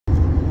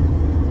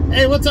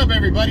Hey, what's up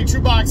everybody?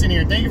 True Boxing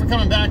here. Thank you for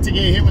coming back to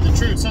get hit with the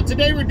truth. So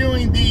today we're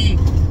doing the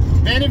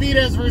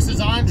Benavidez versus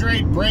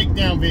Andrade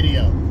breakdown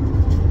video.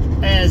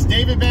 As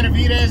David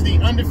Benavidez, the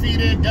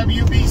undefeated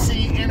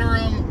WBC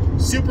interim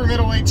super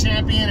middleweight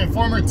champion and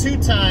former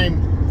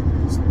two-time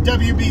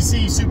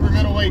WBC super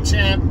middleweight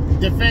champ,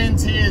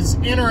 defends his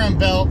interim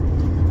belt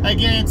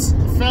against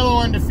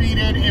fellow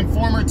undefeated and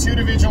former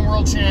two-division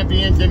world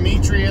champion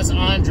Demetrius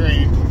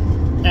Andrade,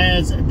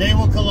 as they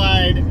will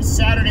collide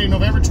Saturday,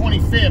 November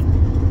 25th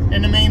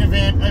in the main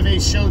event of a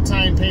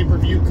Showtime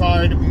pay-per-view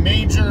card.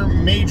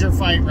 Major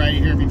fight right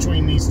here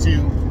between these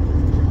two.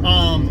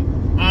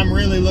 I'm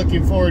really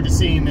looking forward to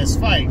seeing this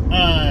fight.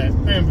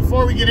 And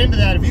before we get into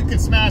that, if you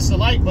could smash the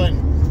like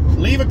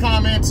button, leave a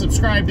comment,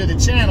 subscribe to the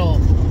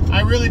channel.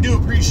 I really do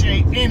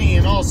appreciate any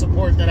and all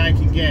support that I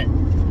can get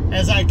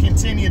as I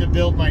continue to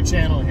build my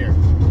channel here.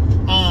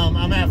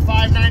 I'm at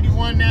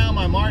 591 now.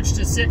 My march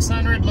to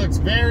 600 looks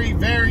very,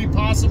 very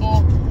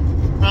possible.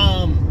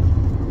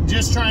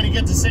 Just trying to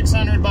get to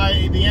 600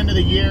 by the end of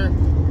the year,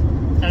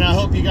 and I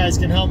hope you guys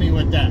can help me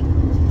with that.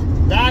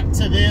 Back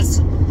to this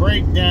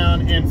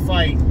breakdown and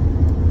fight.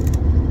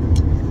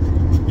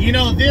 You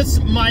know,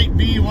 this might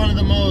be one of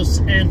the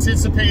most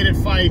anticipated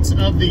fights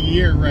of the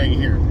year right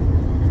here,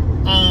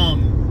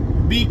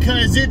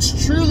 because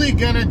it's truly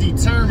gonna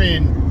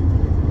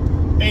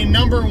determine a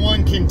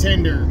 #1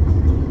 contender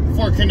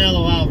for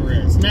Canelo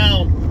Alvarez.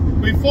 Now,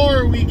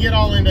 before we get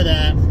all into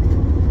that,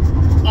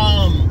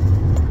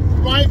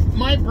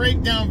 my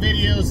breakdown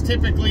videos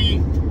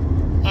typically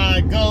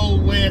go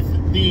with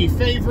the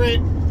favorite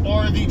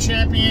or the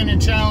champion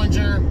and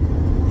challenger.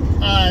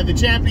 The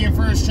champion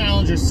first,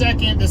 challenger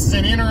second. This is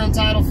an interim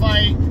title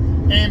fight,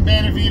 and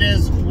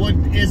Benavidez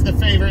is the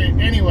favorite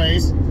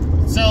anyways.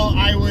 So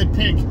I would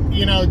pick,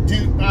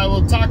 I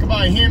will talk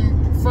about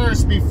him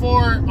first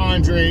before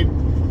Andrade.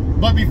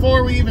 But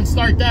before we even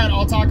start that,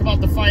 I'll talk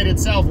about the fight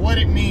itself, what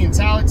it means,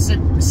 how it's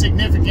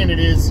significant it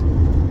is.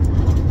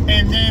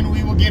 And then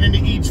we will get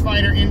into each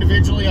fighter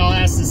individually. I'll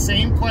ask the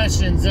same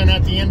questions, and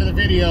at the end of the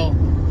video,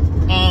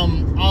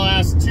 I'll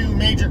ask two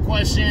major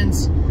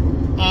questions.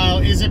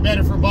 Is it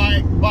better for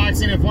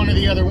boxing if one or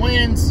the other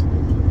wins?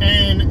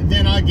 And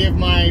then I'll give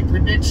my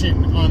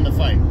prediction on the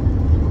fight.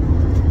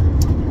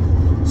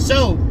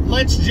 So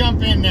let's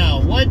jump in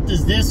now. What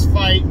does this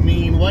fight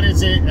mean? What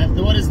is it?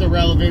 What is the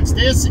relevance?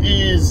 This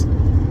is,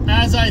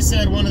 as I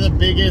said, one of the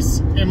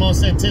biggest and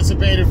most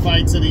anticipated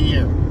fights of the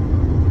year,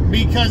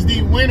 because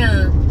the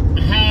winner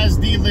has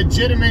the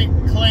legitimate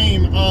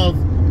claim of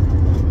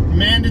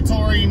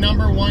mandatory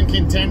 #1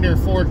 contender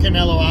for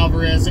Canelo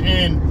Alvarez.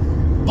 And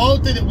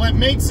what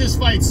makes this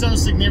fight so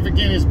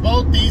significant is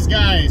both these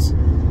guys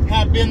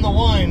have been the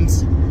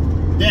ones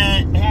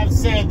that have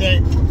said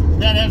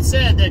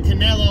that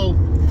Canelo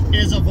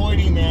is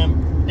avoiding them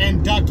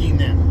and ducking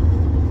them.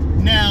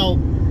 Now,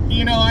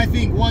 I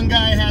think one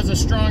guy has a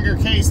stronger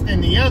case than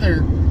the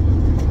other,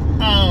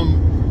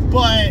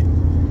 but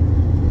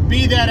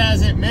be that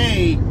as it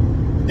may,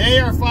 they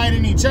are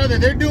fighting each other.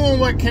 They're doing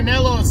what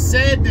Canelo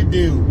said to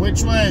do,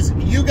 which was,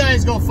 you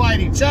guys go fight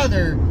each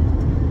other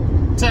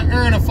to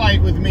earn a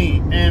fight with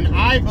me. And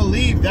I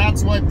believe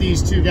that's what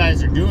these two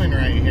guys are doing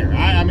right here.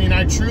 I mean,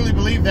 I truly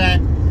believe that.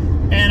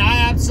 And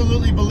I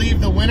absolutely believe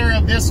the winner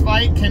of this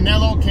fight,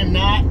 Canelo,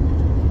 cannot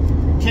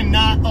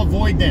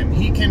avoid them.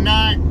 He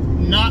cannot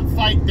not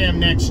fight them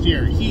next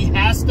year. He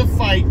has to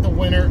fight the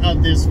winner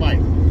of this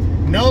fight.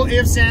 No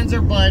ifs, ands,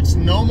 or buts.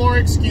 No more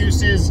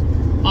excuses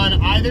on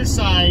either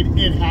side.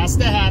 It has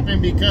to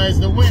happen, because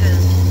the winner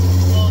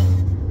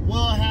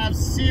will have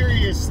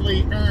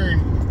seriously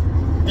earned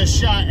the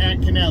shot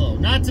at Canelo.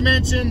 Not to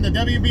mention, the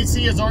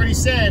WBC has already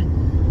said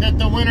that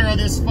the winner of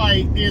this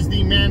fight is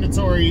the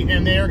mandatory,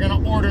 and they are going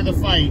to order the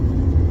fight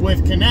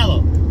with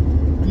Canelo.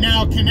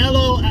 Now,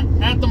 Canelo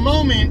at the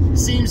moment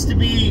seems to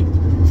be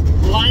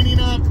lining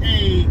up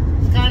a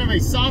kind of a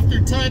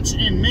softer touch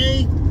in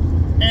May,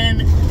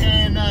 and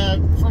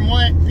from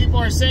what people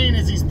are saying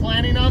is he's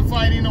planning on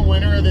fighting the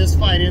winner of this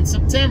fight in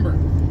September.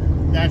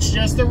 That's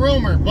just a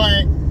rumor,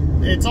 but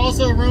it's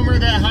also a rumor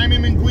that Jaime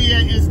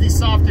Munguia is the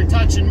softer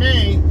touch in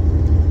May,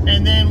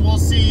 and then we'll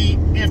see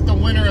if the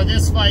winner of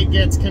this fight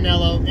gets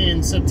Canelo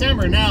in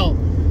September. Now,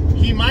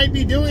 he might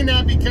be doing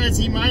that because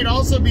he might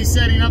also be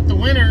setting up the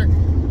winner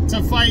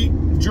to fight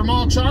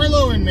Jermall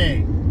Charlo in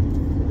May.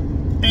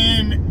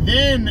 And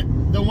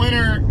then the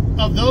winner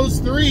of those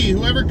three,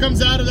 whoever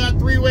comes out of that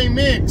three-way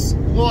mix,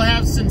 will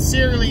have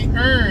sincerely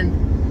earned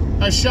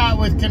a shot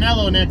with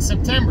Canelo next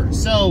September.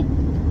 So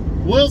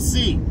we'll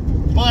see.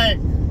 But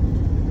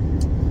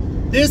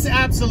this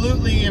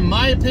absolutely, in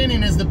my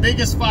opinion, is the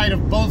biggest fight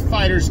of both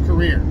fighters'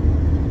 career,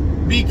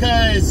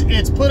 because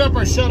it's put up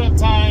or shut up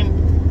time,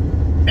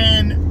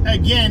 and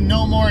again,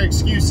 no more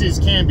excuses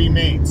can be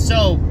made.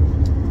 So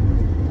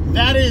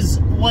that is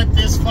what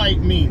this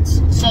fight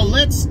means. So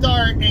let's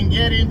start and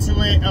get into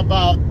it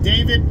about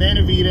David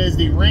Benavidez,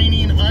 the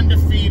reigning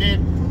undefeated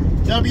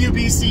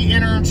WBC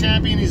interim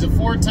champion. He's a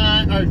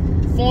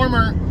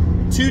former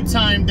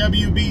two-time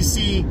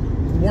WBC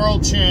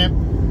world champ.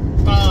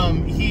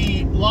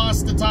 He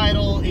lost the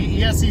title.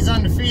 Yes, he's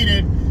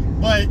undefeated,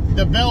 but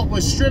the belt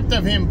was stripped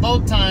of him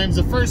both times.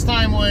 The first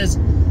time was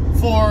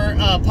for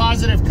a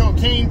positive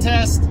cocaine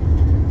test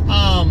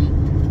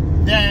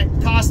that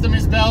cost him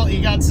his belt.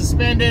 He got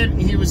suspended.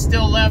 He was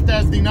still left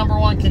as the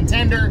 #1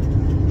 contender.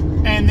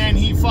 And then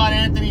he fought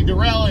Anthony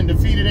Durrell and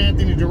defeated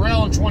Anthony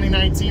Durrell in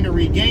 2019 to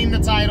regain the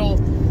title.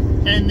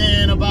 And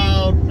then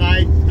about,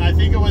 I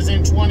think it was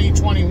in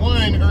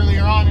 2021,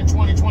 earlier on in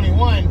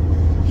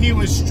 2021, he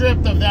was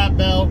stripped of that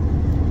belt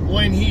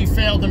when he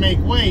failed to make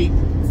weight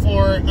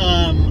for,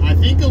 I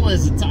think it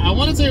was, I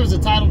want to say it was a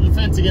title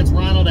defense against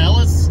Ronald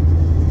Ellis,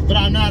 but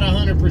I'm not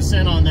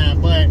 100% on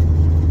that. But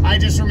I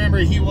just remember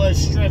he was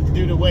stripped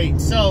due to weight.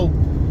 So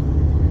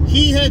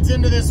he heads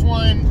into this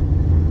one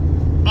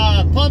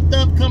pumped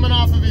up, coming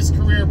off of his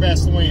career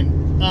best win.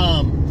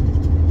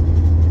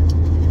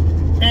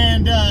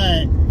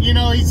 You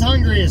know, he's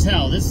hungry as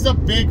hell. This is a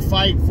big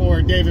fight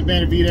for David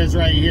Benavidez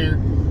right here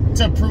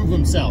to prove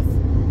himself.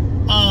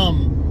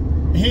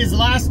 His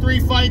last 3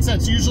 fights,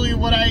 that's usually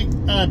what I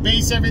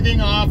base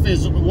everything off,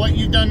 is what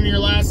you've done in your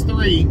last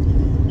 3.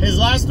 His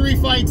last 3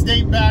 fights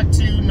date back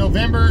to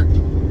November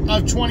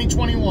of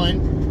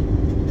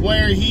 2021,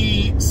 where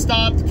he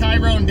stopped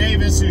Kyron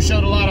Davis, who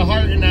showed a lot of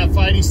heart in that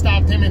fight. He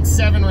stopped him in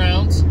 7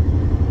 rounds.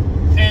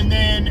 And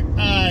then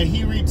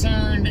he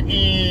returned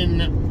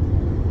in,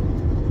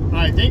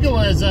 I think it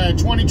was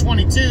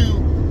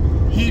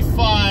 2022. He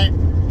fought,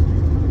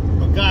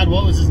 oh God,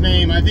 what was his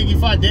name? I think he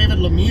fought David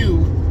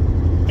Lemieux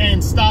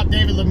and stopped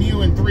David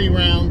Lemieux in 3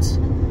 rounds.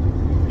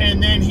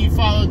 And then he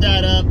followed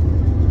that up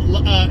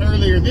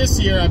earlier this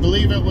year. I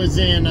believe it was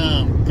in,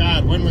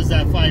 God, when was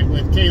that fight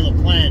with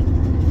Caleb Plant?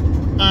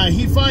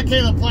 He fought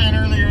Caleb Plant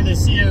earlier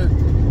this year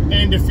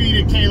and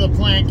defeated Caleb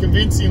Plant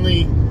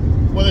convincingly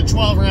with a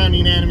 12-round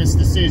unanimous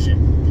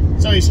decision.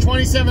 So he's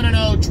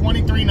 27-0,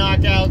 23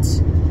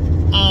 knockouts.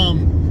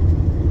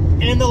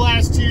 In the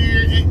last 2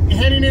 years,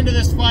 heading into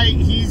this fight,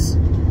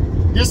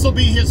 this will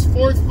be his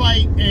 4th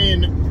fight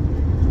in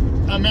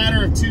a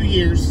matter of 2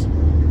 years.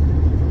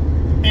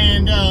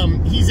 And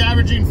he's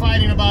averaging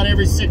fighting about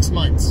every 6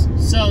 months.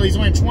 So he's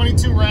went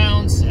 22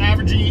 rounds,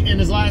 averaging in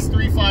his last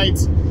 3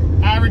 fights,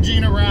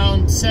 averaging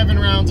around 7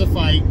 rounds a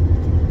fight.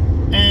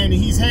 And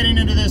he's heading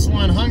into this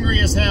one hungry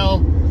as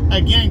hell.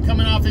 Again,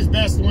 coming off his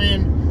best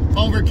win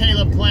over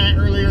Caleb Plant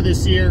earlier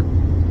this year.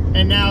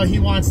 And now he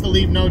wants to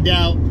leave no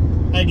doubt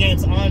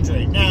against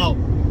Andrade. Now,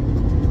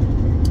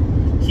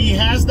 he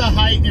has the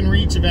height and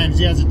reach advantage.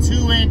 He has a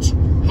 2-inch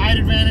height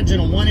advantage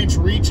and a 1-inch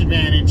reach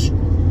advantage.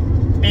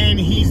 And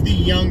he's the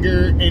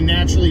younger and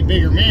naturally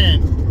bigger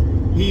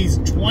man. He's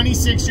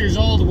 26 years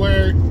old,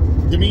 where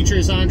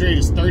Demetrius Andrade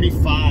is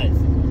 35.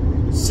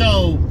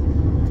 So,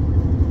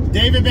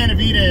 David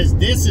Benavidez,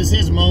 this is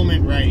his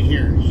moment right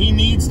here. He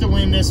needs to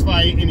win this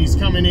fight, and he's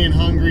coming in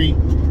hungry,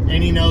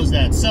 and he knows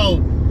that.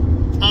 So,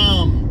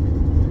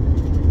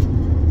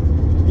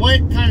 what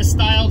kind of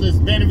style does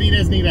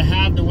Benavidez need to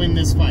have to win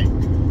this fight?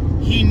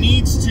 He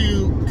needs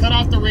to cut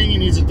off the ring. He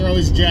needs to throw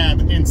his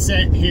jab and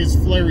set his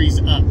flurries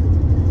up.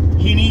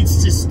 He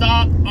needs to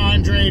stop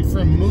Andrade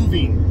from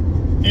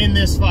moving in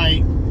this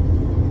fight.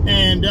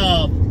 And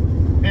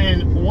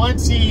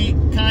once he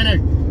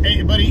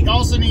but he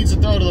also needs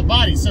to throw to the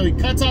body. So he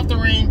cuts off the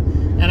ring,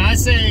 and I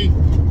say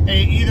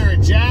either a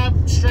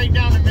jab straight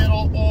down the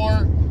middle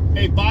or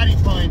a body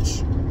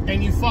punch,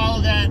 and you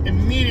follow that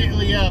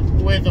immediately up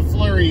with a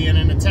flurry and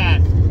an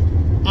attack,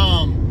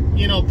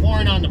 you know,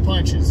 pouring on the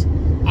punches.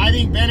 I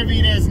think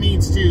Benavidez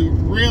needs to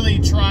really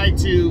try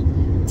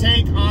to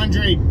take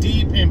Andrade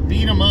deep and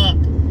beat him up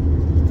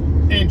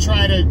and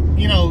try to,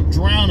 you know,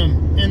 drown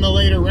him in the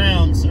later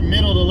rounds, or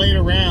middle to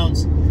later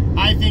rounds.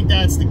 I think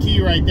that's the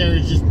key right there,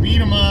 is just beat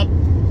him up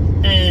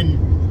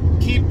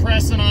and keep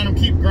pressing on him,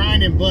 keep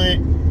grinding, but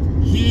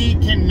he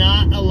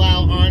cannot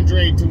allow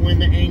Andrade to win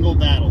the angle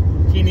battle.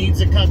 He needs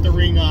to cut the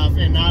ring off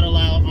and not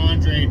allow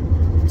Andrade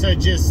to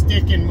just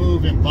stick and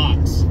move and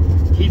box.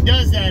 If he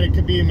does that, it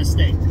could be a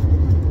mistake.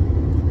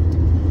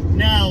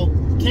 Now,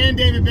 can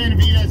David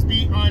Benavidez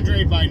beat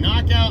Andrade by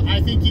knockout?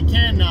 I think he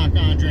can knock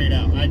Andrade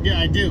out. I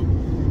do.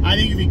 I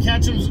think if he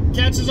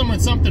catches him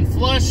with something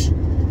flush,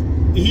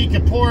 he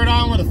can pour it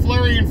on with a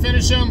flurry and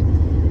finish him.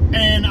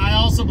 And I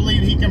also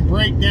believe he can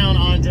break down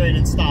Andrade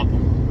and stop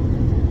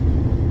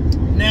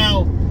him.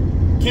 Now,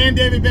 can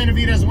David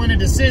Benavidez win a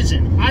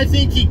decision? I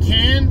think he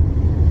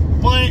can,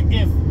 but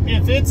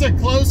if it's a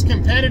close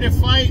competitive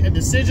fight, a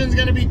decision's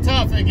going to be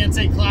tough against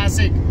a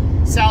classic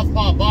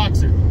southpaw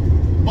boxer.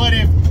 But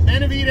if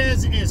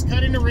Benavidez is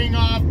cutting the ring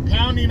off,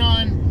 pounding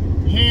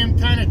on him,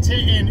 kind of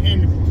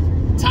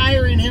and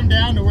tiring him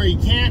down to where he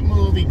can't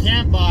move, he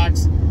can't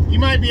box, he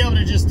might be able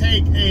to just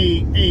take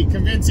a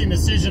convincing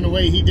decision the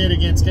way he did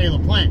against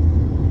Caleb Plant.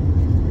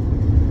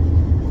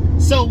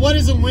 So what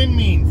does a win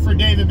mean for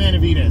David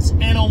Benavidez?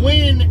 And a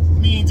win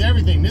means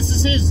everything. This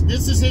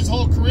is his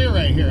whole career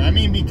right here. I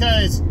mean,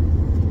 because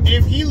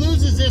if he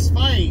loses this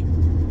fight,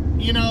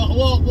 you know,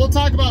 well, we'll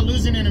talk about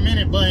losing in a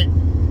minute, but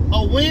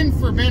a win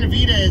for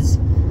Benavidez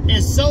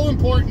is so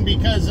important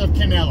because of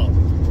Canelo.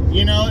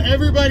 You know,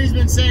 everybody's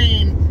been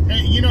saying,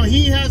 you know,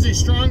 he has a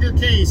stronger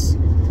case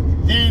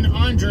than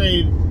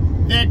Andrade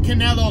that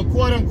Canelo,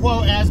 quote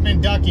unquote, has been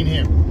ducking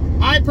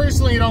him. I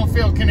personally don't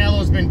feel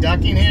Canelo's been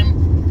ducking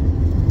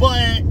him,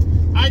 but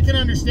I can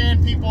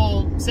understand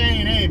people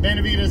saying, hey,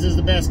 Benavidez is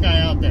the best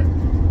guy out there.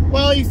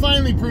 Well, he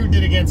finally proved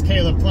it against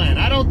Caleb Plant.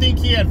 I don't think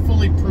he had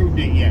fully proved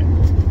it yet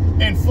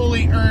and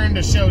fully earned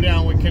a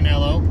showdown with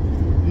Canelo.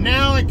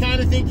 Now I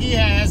kind of think he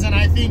has, and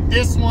I think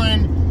this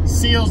one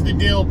seals the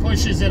deal,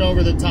 pushes it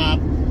over the top,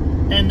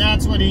 and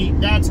that's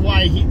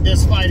why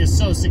this fight is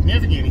so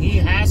significant. He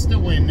has to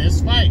win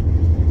this fight.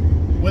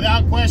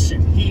 Without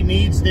question, he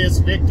needs this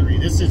victory.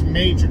 This is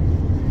major.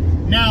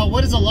 Now,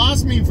 what does a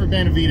loss mean for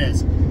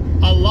Benavidez?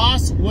 A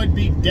loss would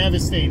be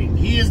devastating.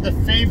 He is the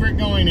favorite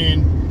going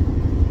in,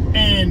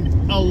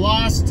 and a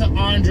loss to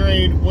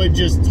Andrade would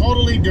just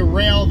totally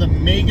derail the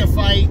mega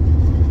fight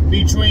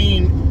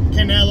between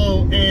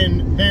Canelo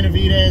and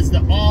Benavidez,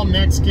 the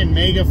all-Mexican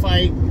mega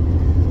fight,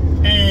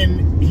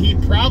 and he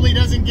probably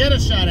doesn't get a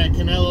shot at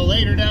Canelo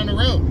later down the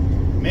road.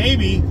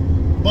 Maybe,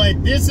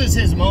 but this is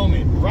his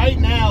moment. Right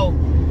now,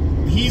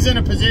 he's in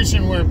a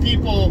position where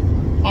people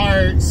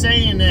are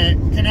saying that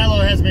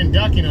Canelo has been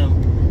ducking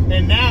him,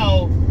 and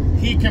now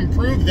he can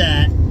prove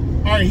that,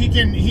 or he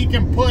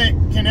can put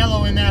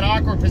Canelo in that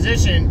awkward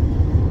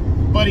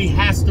position, but he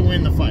has to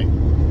win the fight.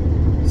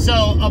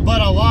 So,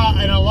 but a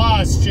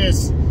loss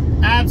just,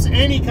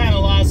 any kind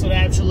of loss would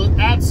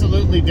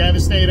absolutely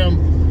devastate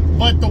him.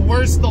 But the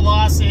worse the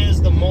loss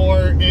is, the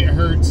more it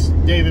hurts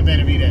David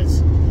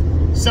Benavidez.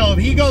 So if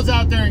he goes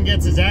out there and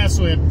gets his ass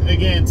whipped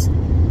against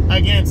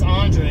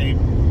Andrade,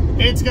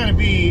 it's going to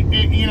be,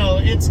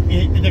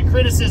 the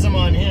criticism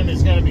on him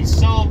is going to be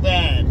so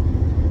bad.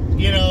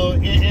 You know,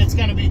 it's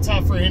going to be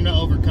tough for him to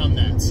overcome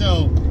that.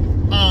 So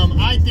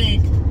I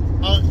think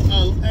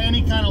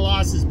any kind of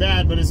loss is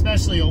bad, but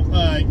especially,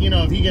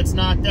 if he gets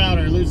knocked out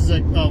or loses a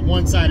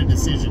one-sided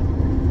decision.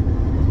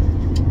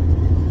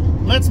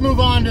 Let's move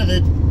on to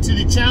the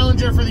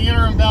challenger for the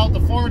interim belt, the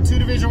former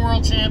 2-division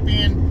world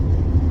champion,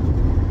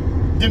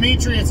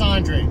 Demetrius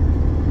Andrade.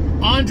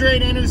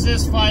 Andrade enters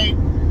this fight.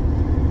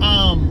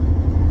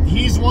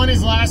 He's won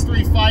his last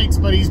 3 fights,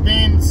 but he's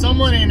been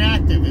somewhat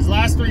inactive. His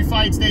last 3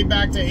 fights date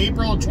back to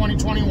April of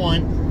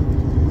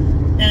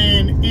 2021.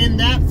 And in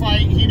that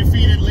fight, he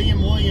defeated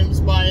Liam Williams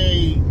by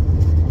a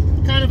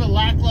kind of a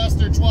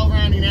lackluster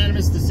 12-round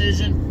unanimous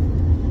decision.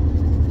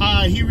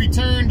 He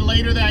returned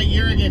later that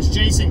year against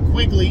Jason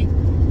Quigley.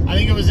 I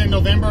think it was in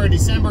November or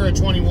December of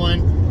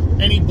 21.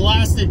 And he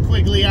blasted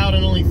Quigley out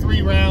in only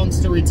 3 rounds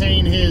to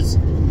retain his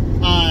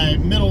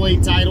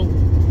middleweight title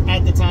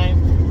at the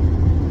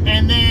time.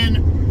 And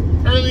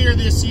then earlier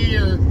this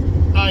year,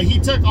 he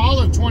took all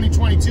of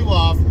 2022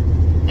 off,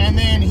 and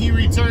then he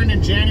returned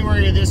in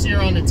January of this year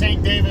on the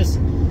Tank Davis,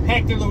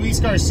 Hector Luis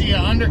Garcia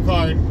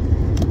undercard,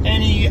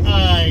 and he,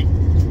 I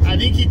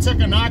think he took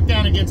a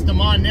knockdown against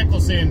Damon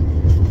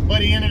Nicholson,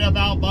 but he ended up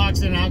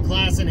outboxing and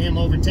outclassing him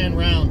over 10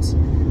 rounds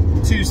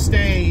to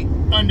stay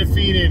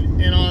undefeated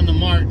and on the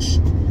march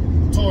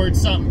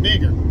towards something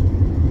bigger.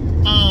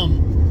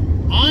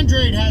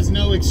 Andrade has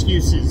no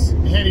excuses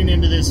heading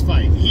into this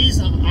fight.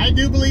 I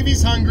do believe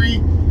he's hungry,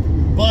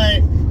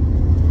 but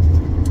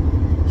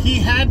he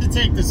had to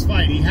take this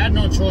fight. He had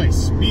no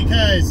choice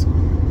because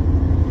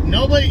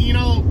nobody,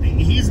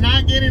 he's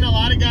not getting a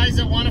lot of guys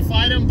that want to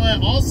fight him,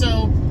 but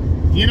also,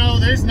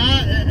 there's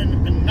not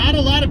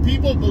a lot of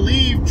people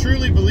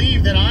truly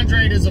believe that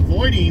Andrade is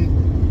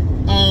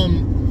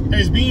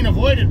being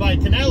avoided by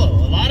Canelo.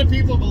 A lot of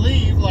people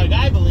believe, like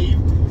I believe,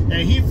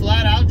 that he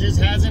flat out just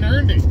hasn't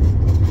earned it.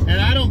 And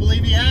I don't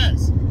believe he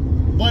has.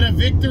 But a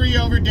victory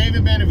over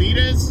David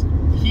Benavidez,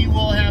 he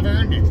will have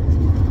earned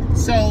it.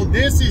 So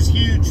this is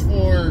huge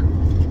for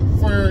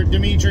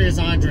Demetrius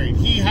Andrade.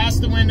 He has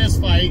to win this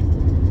fight,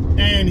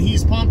 and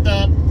he's pumped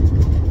up.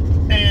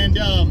 And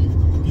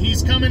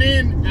he's coming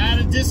in at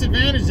a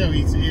disadvantage, though.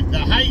 The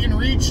height and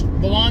reach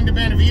belong to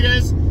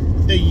Benavidez.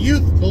 The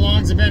youth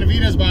belongs to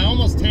Benavidez by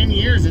almost 10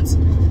 years.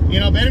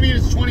 Benavidez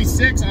is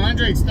 26,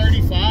 Andrade's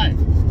 35.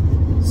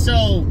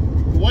 So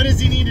what does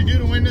he need to do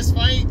to win this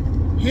fight?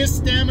 His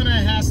stamina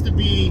has to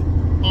be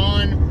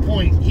on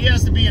point. He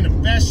has to be in the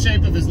best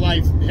shape of his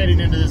life heading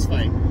into this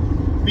fight,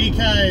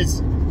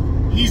 because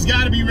he's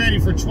got to be ready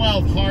for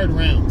 12 hard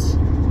rounds.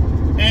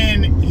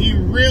 And he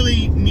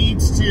really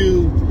needs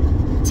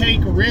to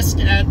take risk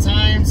at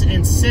times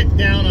and sit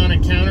down on a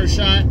counter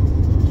shot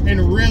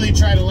and really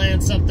try to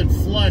land something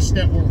flush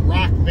that will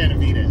rock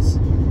Benavidez.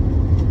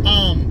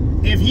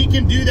 If he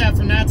can do that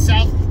from that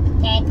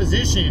southpaw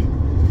position,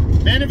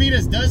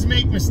 Benavidez does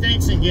make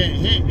mistakes and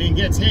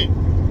gets hit.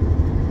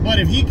 But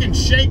if he can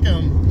shake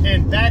him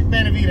and back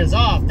Benavidez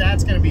off,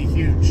 that's going to be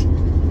huge.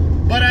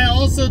 But I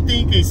also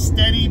think a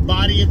steady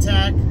body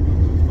attack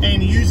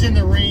and using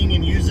the ring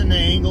and using the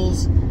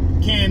angles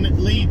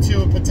can lead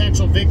to a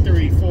potential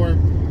victory for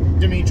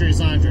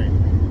Demetrius Andrade.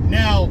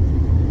 Now,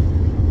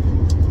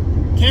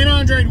 can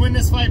Andrade win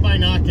this fight by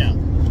knockout?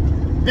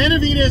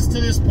 Benavidez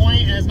to this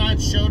point has not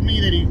showed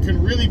me that he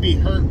can really be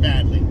hurt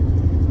badly.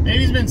 Maybe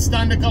he's been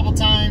stunned a couple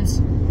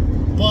times,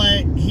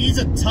 but he's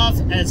a tough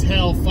as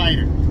hell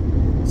fighter.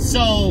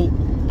 So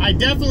I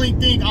definitely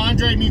think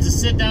Andrade needs to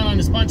sit down on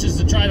his punches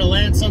to try to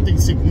land something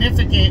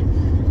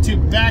significant to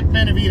back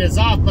Benavidez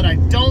off, but I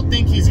don't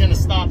think he's going to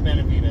stop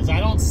Benavidez. I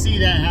don't see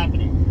that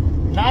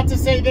happening. Not to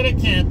say that it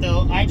can't,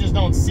 though. I just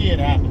don't see it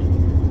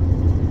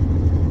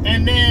happening.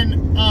 And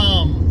then,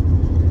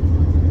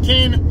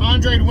 can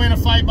Andrade win a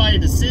fight by a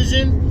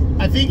decision?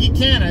 I think he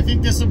can. I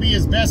think this will be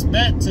his best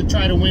bet to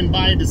try to win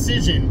by a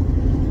decision.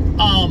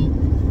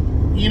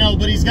 You know,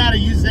 but he's got to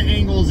use the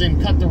angles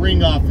and cut the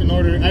ring off in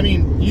order. I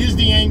mean, use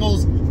the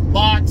angles,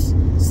 box,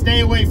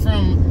 stay away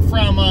from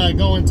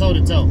going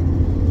toe-to-toe.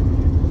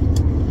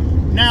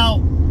 Now,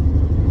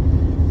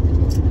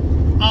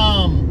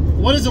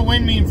 what does a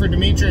win mean for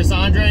Demetrius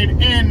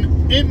Andrade?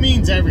 And it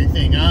means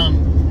everything.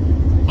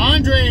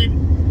 Andrade,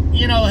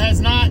 you know,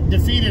 has not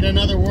defeated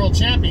another world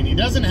champion. He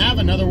doesn't have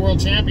another world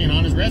champion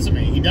on his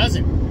resume. He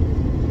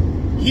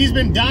doesn't. He's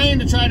been dying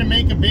to try to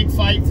make a big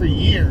fight for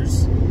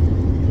years.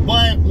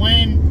 But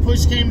when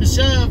push came to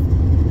shove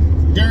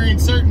during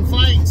certain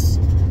fights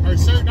or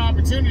certain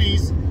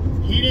opportunities,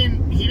 he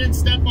didn't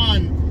step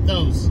on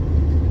those,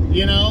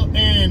 you know.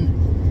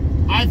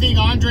 And I think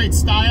Andrade's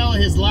style,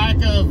 his lack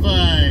of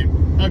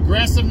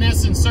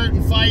aggressiveness in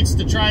certain fights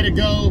to try to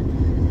go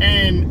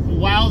and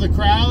wow the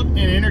crowd and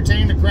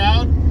entertain the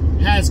crowd,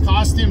 has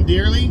cost him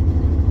dearly.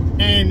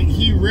 And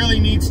he really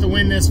needs to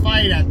win this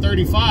fight at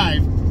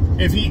 35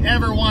 if he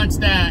ever wants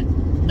that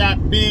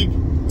big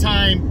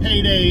time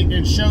payday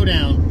and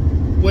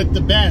showdown with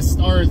the best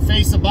or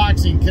face of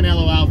boxing,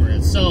 Canelo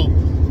Alvarez. So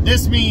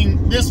this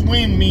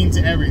win means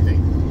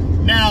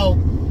everything. Now,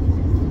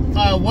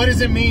 what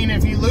does it mean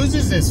if he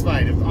loses this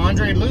fight? If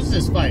Andrade loses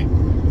this fight,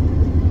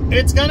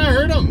 it's gonna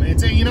hurt him.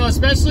 It's you know,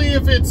 especially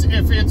if it's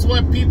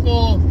what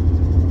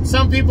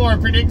some people are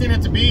predicting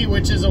it to be,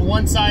 which is a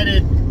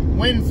one-sided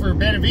win for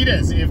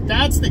Benavidez. If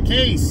that's the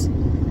case,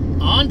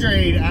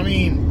 Andrade, I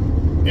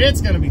mean,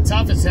 it's going to be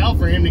tough as hell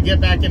for him to get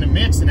back in the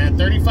mix. And at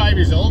 35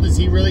 years old, is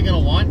he really going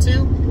to want to?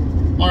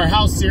 Or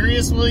how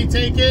serious will he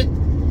take it?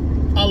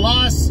 A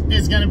loss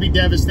is going to be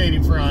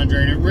devastating for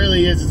Andrade. It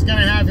really is. It's going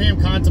to have him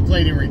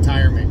contemplating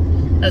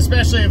retirement,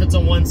 especially if it's a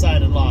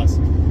one-sided loss.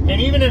 And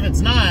even if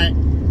it's not,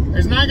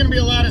 there's not going to be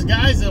a lot of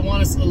guys that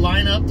want to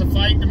line up to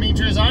fight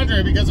Demetrius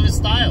Andrade because of his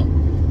style.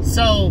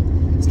 So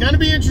it's going to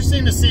be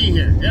interesting to see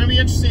here. Going to be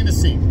interesting to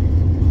see.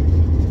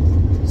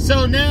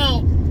 So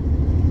now,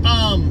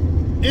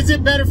 is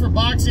it better for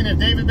boxing if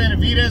David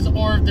Benavidez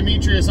or if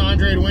Demetrius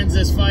Andrade wins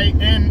this fight?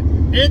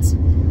 And it's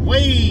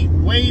way,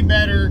 way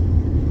better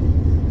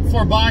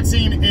for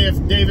boxing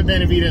if David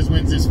Benavidez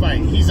wins this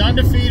fight. He's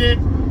undefeated,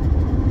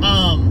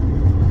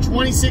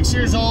 26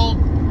 years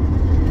old,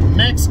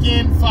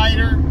 Mexican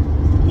fighter,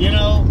 you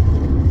know,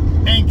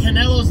 and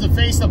Canelo's the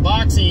face of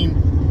boxing,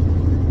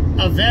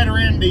 a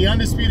veteran, the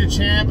undisputed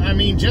champ. I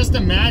mean, just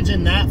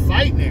imagine that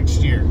fight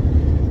next year,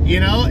 you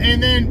know,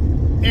 and then,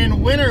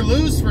 and win or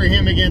lose for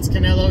him against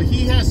Canelo,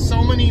 he has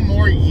so many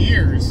more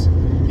years.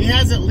 He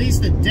has at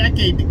least a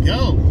decade to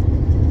go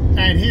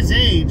at his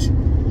age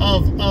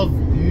of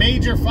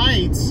major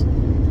fights,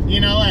 you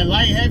know, at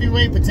light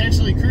heavyweight,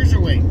 potentially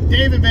cruiserweight.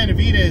 David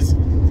Benavidez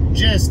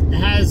just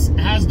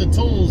has the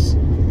tools,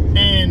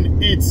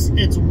 and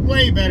it's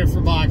way better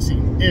for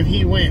boxing if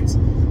he wins.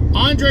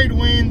 Andrade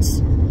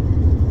wins.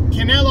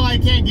 Canelo, I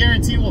can't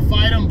guarantee will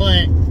fight him,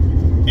 but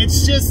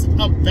it's just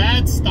a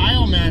bad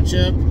style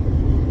matchup.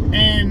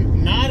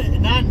 And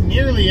not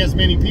nearly as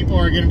many people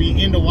are going to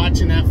be into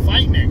watching that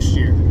fight next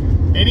year.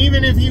 And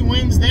even if he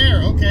wins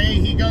there, okay,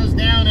 he goes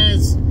down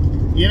as,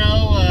 you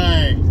know,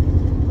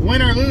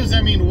 win or lose.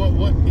 I mean,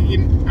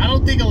 I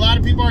don't think a lot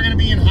of people are going to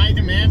be in high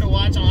demand to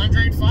watch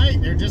Andrade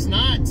fight. They're just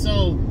not.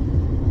 So,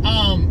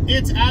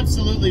 it's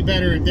absolutely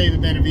better if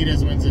David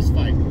Benavidez wins this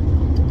fight.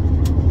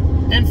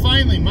 And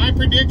finally, my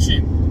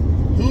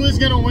prediction: who is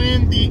going to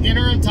win the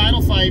interim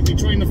title fight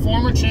between the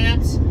former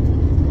champs,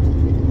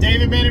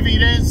 David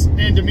Benavidez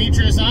and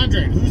Demetrius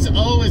Andrade? Whose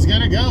O is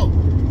going to go?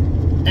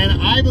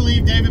 And I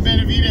believe David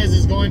Benavidez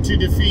is going to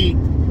defeat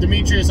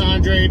Demetrius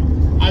Andrade.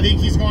 I think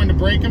he's going to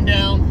break him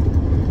down,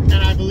 and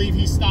I believe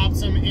he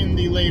stops him in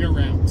the later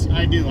rounds.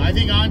 I do. I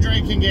think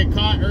Andrade can get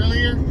caught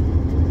earlier,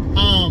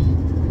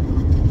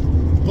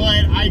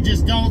 but I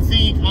just don't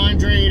think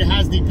Andrade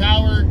has the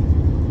power,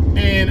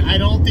 and I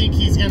don't think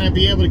he's going to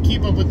be able to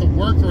keep up with the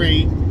work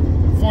rate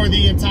for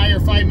the entire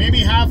fight. Maybe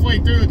halfway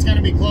through it's going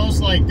to be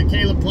close, like the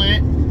Caleb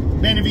Plant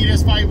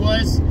Benavidez fight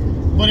was.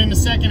 But in the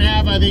second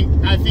half, I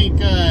think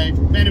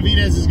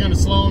Benavidez is going to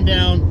slow him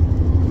down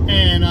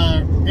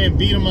and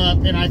beat him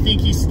up, and I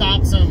think he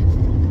stops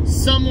him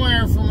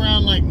somewhere from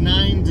around like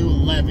 9 to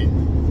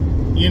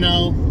 11. You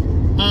know,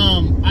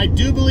 I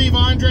do believe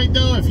Andrade,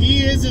 though, if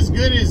he is as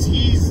good as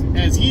he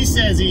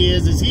says he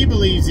is, as he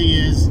believes he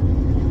is,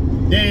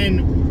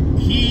 then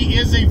he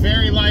is a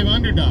very live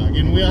underdog,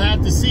 and we'll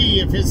have to see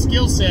if his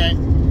skill set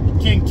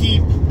can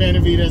keep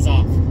Benavidez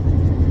off.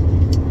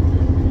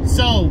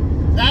 So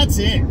that's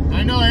it.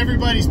 I know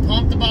everybody's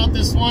pumped about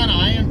this one.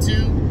 I am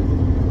too.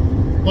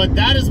 But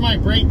that is my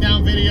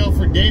breakdown video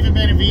for David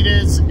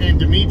Benavidez and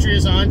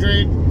Demetrius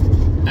Andrade,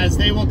 as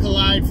they will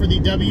collide for the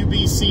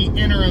WBC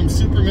Interim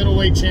Super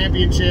Middleweight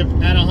Championship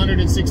at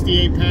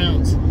 168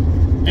 pounds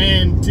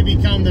and to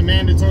become the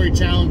mandatory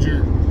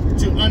challenger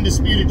to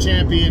undisputed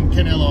champion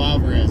Canelo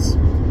Alvarez.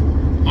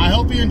 I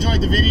hope you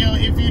enjoyed the video.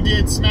 If you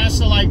did, smash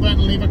the like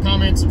button, leave a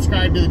comment,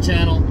 subscribe to the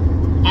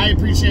channel. I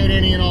appreciate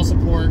any and all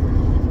support.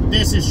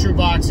 This is True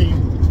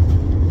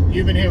Boxing.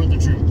 You've been here with the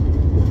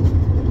truth.